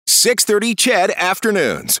6:30 CHED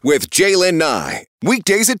Afternoons with Jaylen Nye.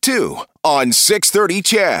 Weekdays at 2 on 6:30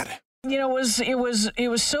 CHED. You know, it was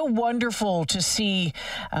so wonderful to see,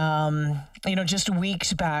 just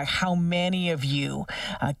weeks back, how many of you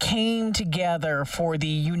came together for the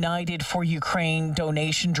United for Ukraine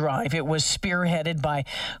donation drive. It was spearheaded by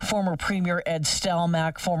former Premier Ed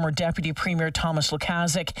Stelmach, former Deputy Premier Thomas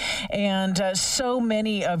Lukaszuk, and so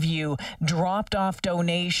many of you dropped off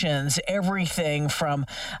donations, everything from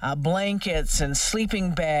blankets and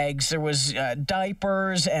sleeping bags. There was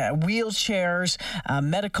diapers, wheelchairs,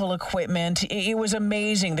 medical equipment. It was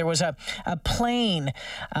amazing. There was a plane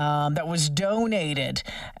that was donated,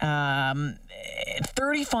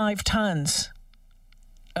 35 tons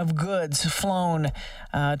of goods flown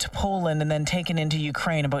to Poland and then taken into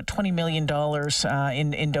Ukraine, about $20 million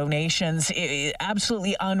in donations.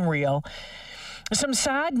 Absolutely unreal. Some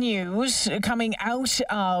sad news coming out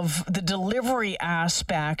of the delivery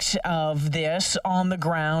aspect of this on the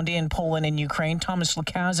ground in Poland and Ukraine. Thomas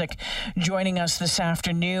Lukaszuk joining us this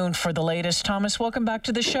afternoon for the latest. Thomas, welcome back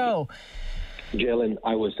to the show. Jaylen,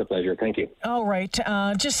 always a pleasure. Thank you. All right.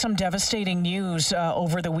 Just some devastating news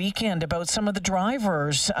over the weekend about some of the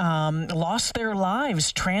drivers lost their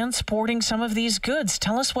lives transporting some of these goods.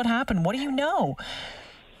 Tell us what happened. What do you know?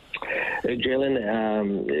 Jaylen,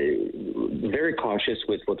 very cautious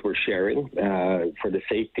with what we're sharing for the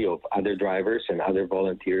safety of other drivers and other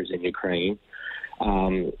volunteers in Ukraine.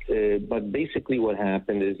 But basically what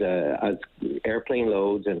happened is as airplane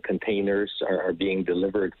loads and containers are being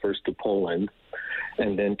delivered first to Poland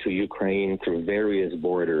and then to Ukraine through various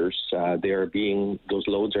borders, those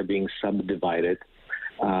loads are being subdivided,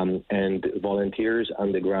 and volunteers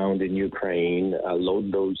on the ground in Ukraine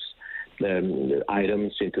load those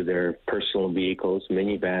items into their personal vehicles,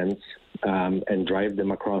 minivans, and drive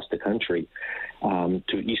them across the country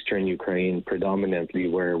to eastern Ukraine, predominantly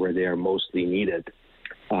where they are mostly needed.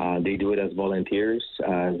 They do it as volunteers.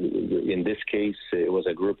 In this case, it was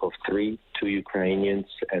a group of two Ukrainians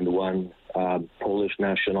and one Polish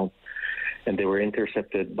national, and they were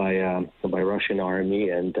intercepted by Russian army,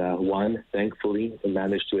 and one, thankfully,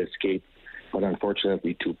 managed to escape, but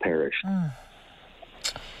unfortunately, two perished.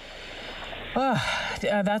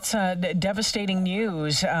 That's devastating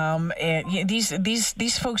news.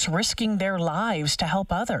 These folks risking their lives to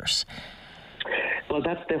help others. Well,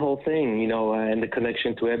 that's the whole thing, and the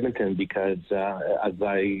connection to Edmonton, because as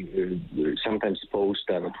I sometimes post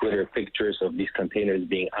on Twitter pictures of these containers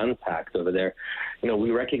being unpacked over there,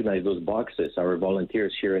 we recognize those boxes. Our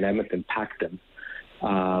volunteers here in Edmonton packed them.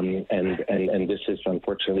 And this is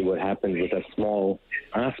unfortunately what happened with a small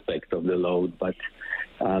aspect of the load, but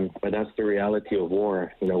that's the reality of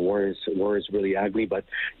war. War is really ugly. But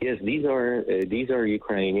yes, these are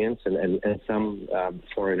Ukrainians and some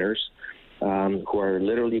foreigners who are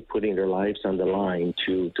literally putting their lives on the line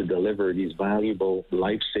to deliver these valuable,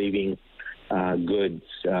 life-saving goods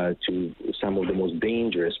to some of the most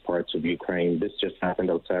dangerous parts of Ukraine. This just happened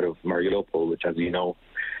outside of Mariupol, which, as you know,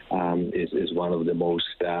 is one of the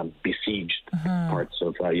most besieged parts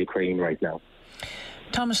of Ukraine right now.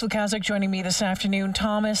 Thomas Lukaszuk joining me this afternoon.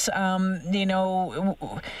 Thomas, and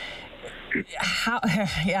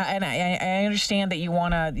I understand that you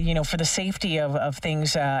want to, for the safety of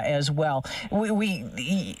things as well. We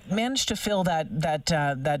managed to fill that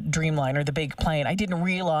Dreamliner, the big plane. I didn't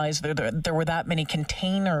realize there were that many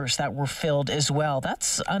containers that were filled as well.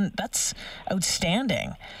 That's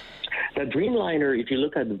outstanding. The Dreamliner, if you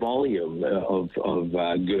look at the volume of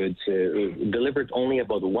goods, delivered only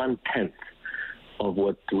about 1/10 of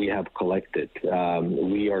what we have collected.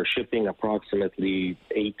 We are shipping approximately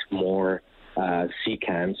 8 more sea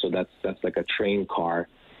cans, so that's like a train car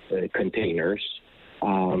containers.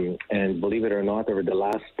 And believe it or not, over the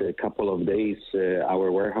last couple of days,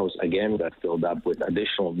 our warehouse again got filled up with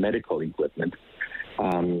additional medical equipment.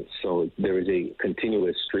 So there is a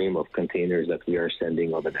continuous stream of containers that we are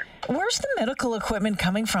sending over there. Where's the medical equipment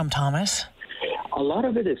coming from, Thomas? A lot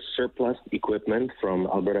of it is surplus equipment from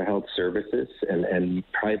Alberta Health Services and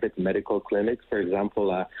private medical clinics. For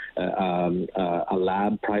example, a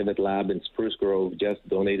private lab in Spruce Grove just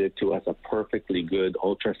donated to us a perfectly good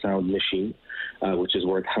ultrasound machine, which is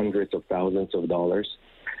worth hundreds of thousands of dollars.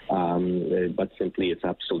 But simply it's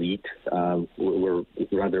obsolete. We're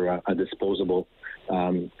rather a disposable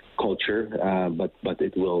culture, but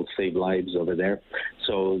it will save lives over there.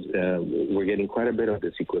 So we're getting quite a bit of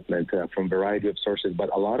this equipment from a variety of sources, but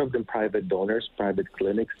a lot of them private donors, private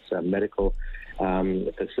clinics, medical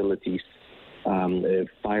facilities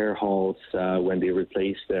fire halls, when they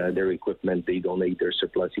replace their equipment, they donate their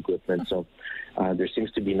surplus equipment. So there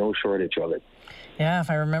seems to be no shortage of it. Yeah,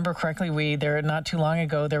 if I remember correctly, there not too long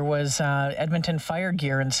ago there was Edmonton fire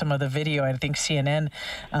gear in some of the video. I think CNN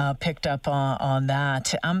picked up on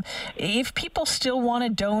that. If people still want to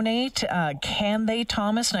donate, can they,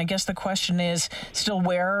 Thomas? And I guess the question is still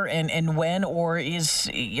where and when, or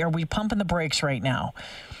are we pumping the brakes right now?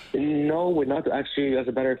 No, we're not actually. As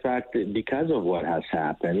a matter of fact, because of what has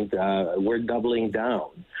happened, we're doubling down.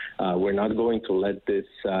 We're not going to let this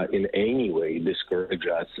in any way discourage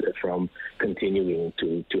us from continuing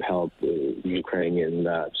to help Ukrainian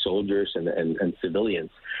soldiers and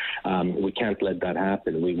civilians. We can't let that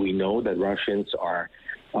happen. We know that Russians are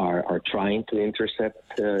trying to intercept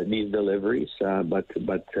these deliveries, but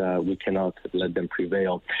we cannot let them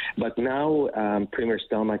prevail. But now Premier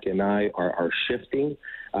Stelmach and I are shifting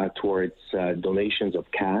towards donations of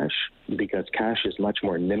cash, because cash is much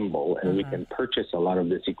more nimble, and we can purchase a lot of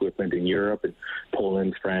this equipment in Europe, and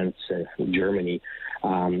Poland, France, Germany,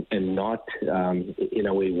 and not, in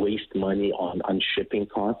a way, waste money on shipping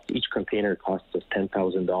costs. Each container costs us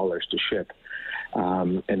 $10,000 to ship.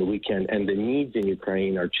 And the needs in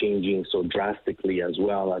Ukraine are changing so drastically as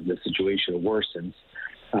well as the situation worsens.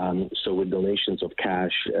 So with donations of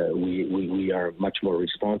cash, we are much more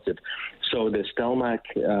responsive. So the Stelmach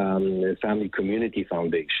Family Community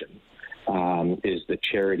Foundation is the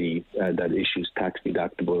charity that issues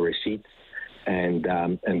tax-deductible receipts, and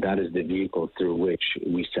that is the vehicle through which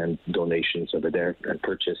we send donations over there and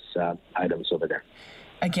purchase items over there.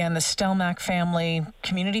 Again, the Stelmach Family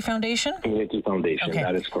Community Foundation? Community Foundation, okay.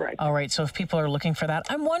 That is correct. All right, so if people are looking for that.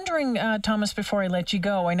 I'm wondering, Thomas, before I let you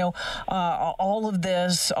go, I know all of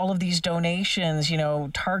these donations,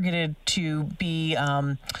 targeted to be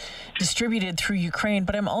distributed through Ukraine,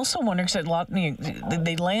 but I'm also wondering, because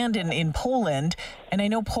they land in Poland, and I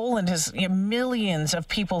know Poland has millions of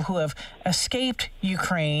people who have escaped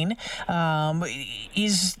Ukraine. Are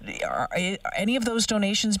any of those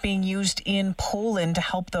donations being used in Poland to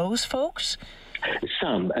help those folks?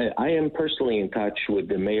 Some. I am personally in touch with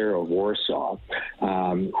the mayor of Warsaw,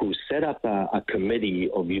 who set up a committee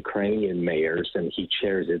of Ukrainian mayors, and he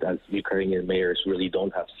chairs it, as Ukrainian mayors really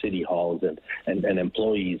don't have city halls and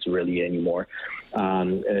employees really anymore.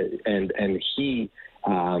 And he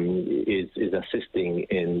is assisting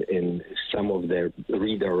in some of the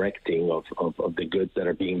redirecting of the goods that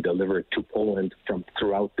are being delivered to Poland from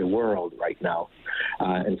throughout the world right now.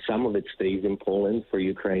 And some of it stays in Poland for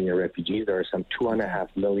Ukrainian refugees. There are some 2.5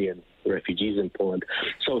 million refugees in Poland.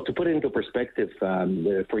 So to put it into perspective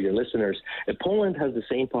for your listeners, Poland has the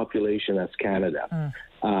same population as Canada.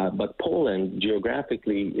 But Poland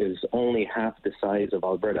geographically is only half the size of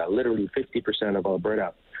Alberta, literally 50% of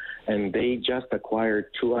Alberta. And they just acquired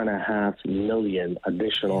 2.5 million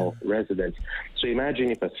additional residents. So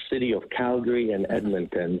imagine if a city of Calgary and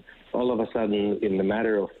Edmonton all of a sudden, in the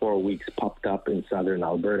matter of 4 weeks, popped up in southern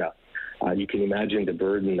Alberta. You can imagine the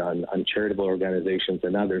burden on charitable organizations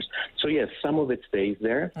and others. So yes, some of it stays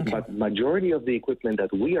there, but majority of the equipment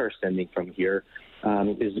that we are sending from here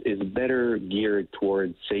is better geared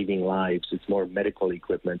towards saving lives. It's more medical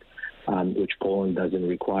equipment, which Poland doesn't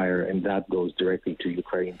require, and that goes directly to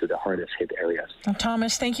Ukraine, to the hardest hit areas.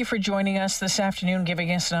 Thomas, thank you for joining us this afternoon,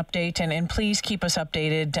 giving us an update, and please keep us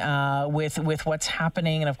updated with what's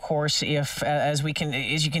happening, and of course, as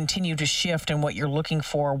you continue to shift and what you're looking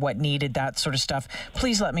for, what needed, that sort of stuff,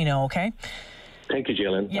 please let me know, okay? Thank you,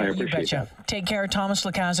 Jalen. Yeah, I appreciate that. Take care. Thomas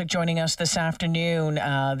Lukaszuk joining us this afternoon.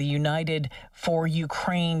 The United for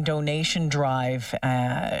Ukraine donation drive.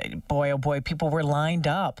 Boy, oh boy, people were lined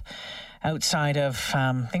up outside of,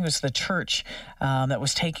 I think it was the church that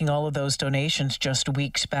was taking all of those donations just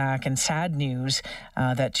weeks back. And sad news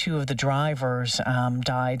that two of the drivers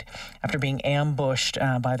died after being ambushed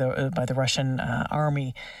by the Russian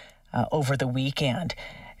army over the weekend.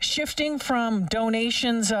 Shifting from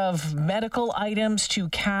donations of medical items to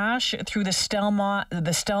cash through the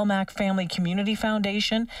Stelmach Family Community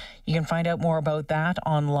Foundation. You can find out more about that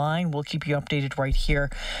online. We'll keep you updated right here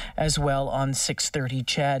as well on 630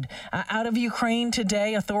 CHED. Out of Ukraine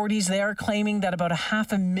today, authorities there claiming that about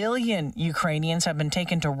 500,000 Ukrainians have been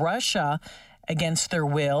taken to Russia against their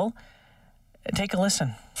will. Take a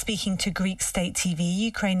listen. Speaking to Greek state TV,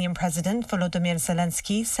 Ukrainian President Volodymyr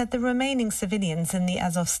Zelensky said the remaining civilians in the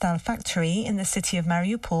Azovstal factory in the city of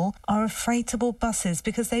Mariupol are afraid to board buses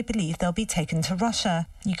because they believe they'll be taken to Russia.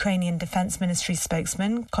 Ukrainian Defense Ministry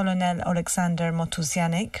spokesman Colonel Alexander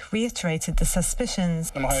Motuzianik reiterated the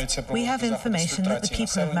suspicions. We have information that the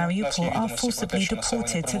people of Mariupol are forcibly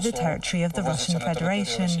deported to the territory of the Russian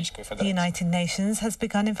Federation. The United Nations has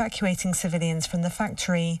begun evacuating civilians from the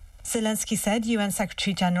factory. Zelensky said UN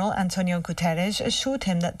Secretary-General Antonio Guterres assured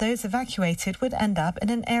him that those evacuated would end up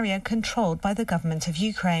in an area controlled by the government of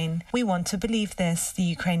Ukraine. We want to believe this, the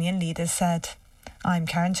Ukrainian leader said. I'm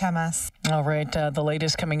Karen Chamas. All right, the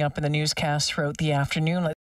latest coming up in the newscast throughout the afternoon.